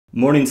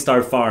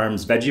MorningStar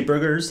Farms veggie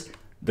burgers,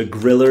 the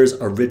Griller's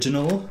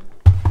Original,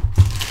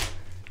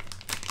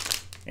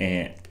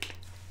 and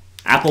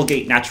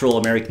Applegate Natural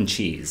American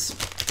Cheese.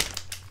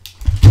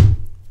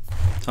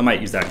 I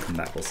might use that and come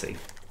back, we'll see.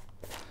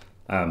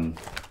 I'm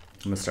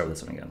gonna start with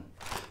this one again.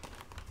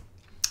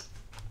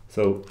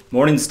 So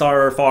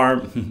MorningStar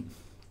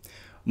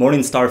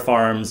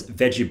Farms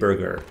veggie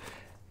burger.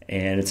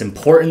 And it's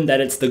important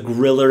that it's the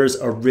Griller's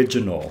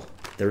Original.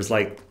 There's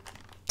like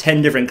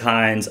 10 different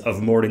kinds of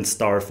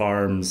MorningStar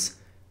Farms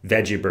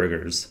veggie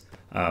burgers.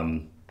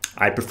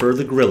 I prefer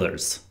the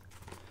Grillers.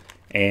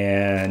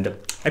 And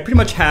I pretty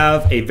much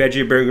have a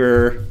veggie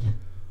burger,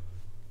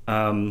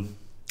 I don't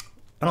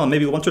know,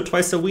 maybe once or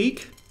twice a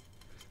week.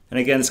 And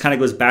again, this kind of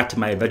goes back to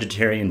my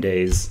vegetarian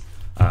days.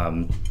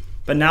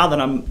 But now that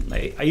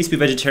I used to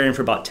be vegetarian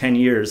for about 10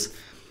 years,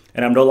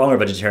 and I'm no longer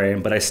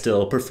vegetarian, but I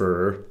still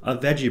prefer a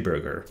veggie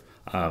burger.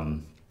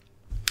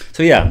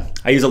 So yeah,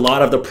 I use a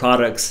lot of the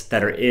products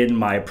that are in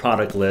my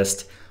product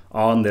list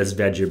on this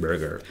veggie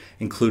burger,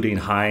 including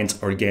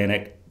Heinz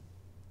organic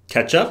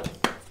ketchup.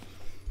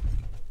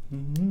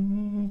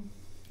 And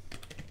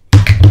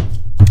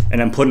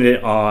I'm putting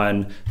it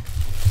on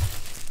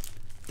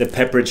the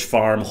Pepperidge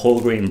Farm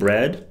whole grain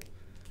bread.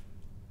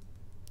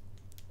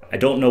 I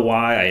don't know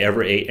why I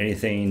ever ate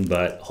anything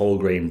but whole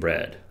grain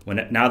bread.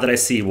 Now that I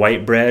see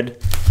white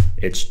bread,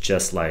 it's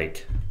just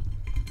like,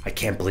 I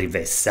can't believe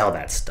they sell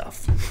that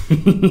stuff.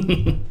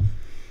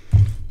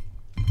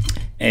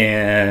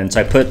 And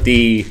so I put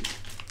the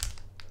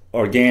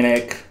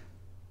organic, I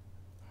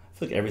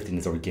feel like everything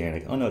is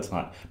organic. Oh no, it's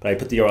not. But I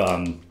put the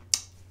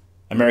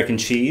American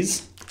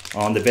cheese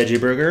on the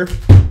veggie burger,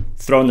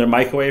 throw it in the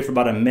microwave for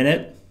about a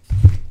minute.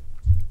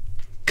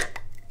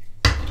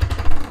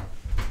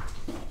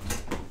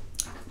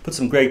 Put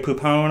some Grey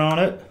Poupon on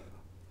it.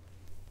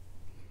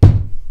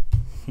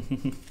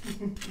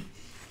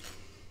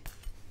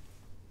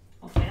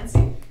 All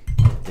fancy.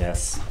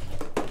 Yes.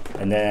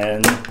 And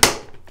then,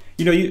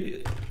 you know,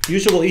 you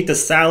usually will eat the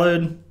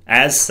salad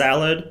as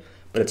salad,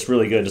 but it's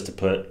really good just to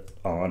put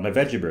on a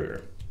veggie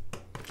burger.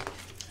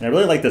 And I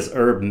really like this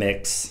herb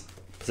mix,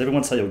 because every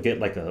once in a while you'll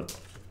get like a,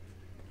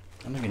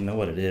 I don't even know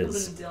what it is. A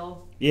little bit of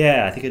dill.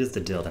 Yeah, I think it is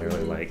the dill that I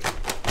really like. A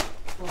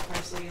little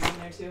parsley is in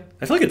there too.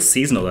 I feel like it's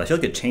seasonal. I feel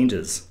like it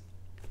changes.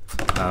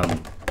 Normally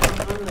we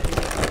get from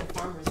the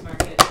farmer's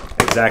market.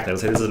 Exactly. I would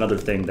say this is another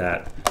thing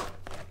that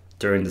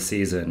during the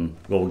season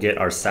we'll get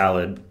our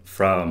salad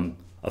from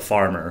a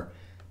farmer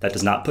that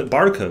does not put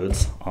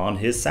barcodes on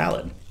his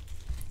salad.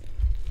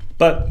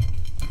 But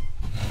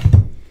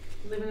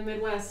Live in the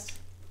Midwest.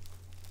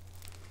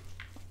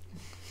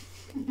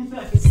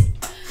 Nice.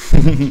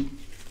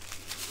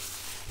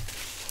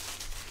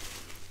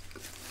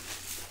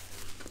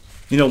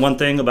 you know, one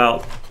thing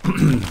about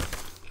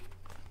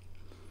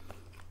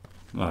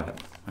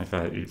I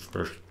gotta eat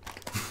first.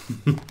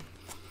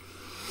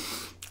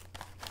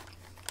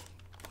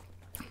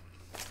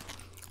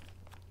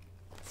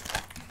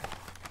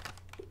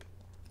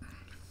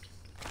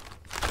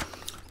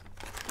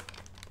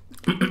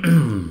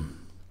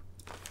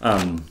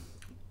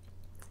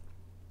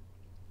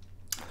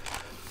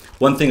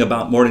 One thing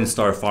about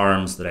MorningStar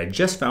Farms that I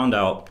just found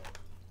out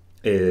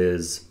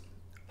is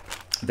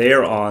they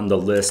are on the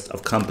list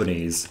of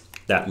companies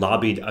that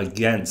lobbied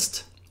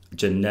against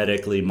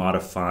genetically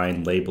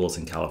modifying labels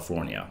in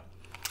California.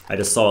 I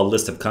just saw a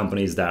list of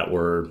companies that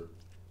were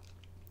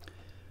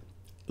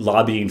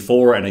lobbying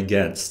for and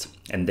against,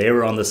 and they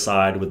were on the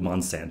side with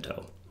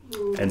Monsanto.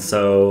 Ooh. And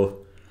so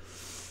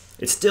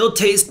it still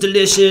tastes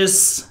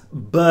delicious,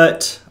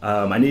 but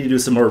I need to do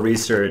some more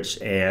research,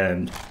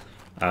 and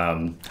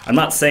I'm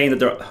not saying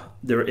that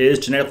there is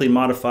genetically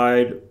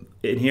modified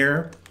in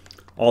here,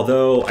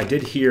 although I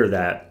did hear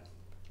that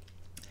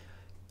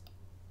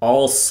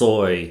all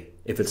soy,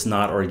 if it's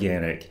not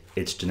organic,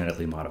 it's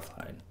genetically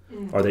modified.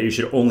 Or that you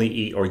should only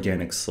eat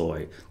organic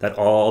soy, that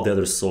all the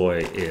other soy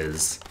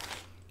is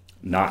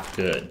not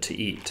good to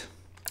eat.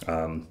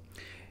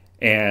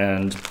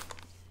 And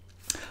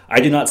I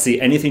do not see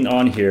anything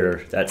on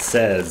here that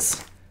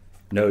says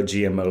no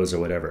GMOs or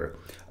whatever.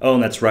 Oh,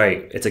 and that's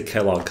right, it's a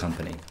Kellogg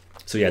company.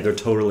 So yeah, they're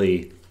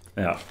totally,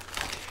 yeah.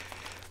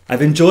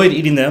 I've enjoyed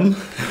eating them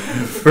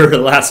for the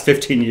last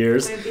 15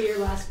 years. This might be your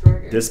last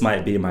burger. This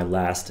might be my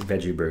last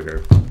veggie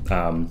burger.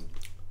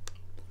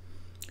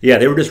 Yeah,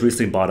 they were just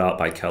recently bought out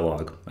by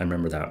Kellogg. I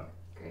remember that.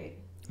 Great.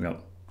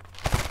 Yep.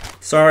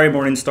 Sorry,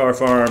 MorningStar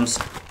Farms.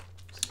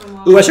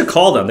 Ooh, I should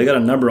call them. They got a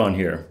number on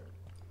here.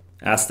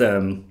 Ask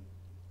them.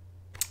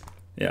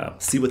 Yeah,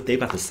 see what they've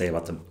got to say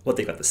about them. What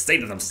they've got to say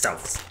to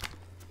themselves.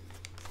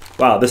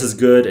 Wow, this is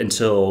good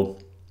until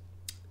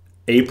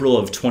April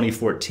of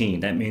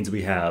 2014. That means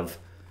we have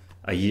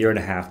a year and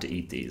a half to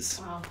eat these.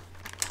 Wow.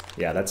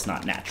 Yeah, that's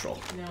not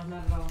natural. No,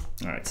 not at all.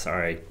 All right,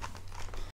 sorry.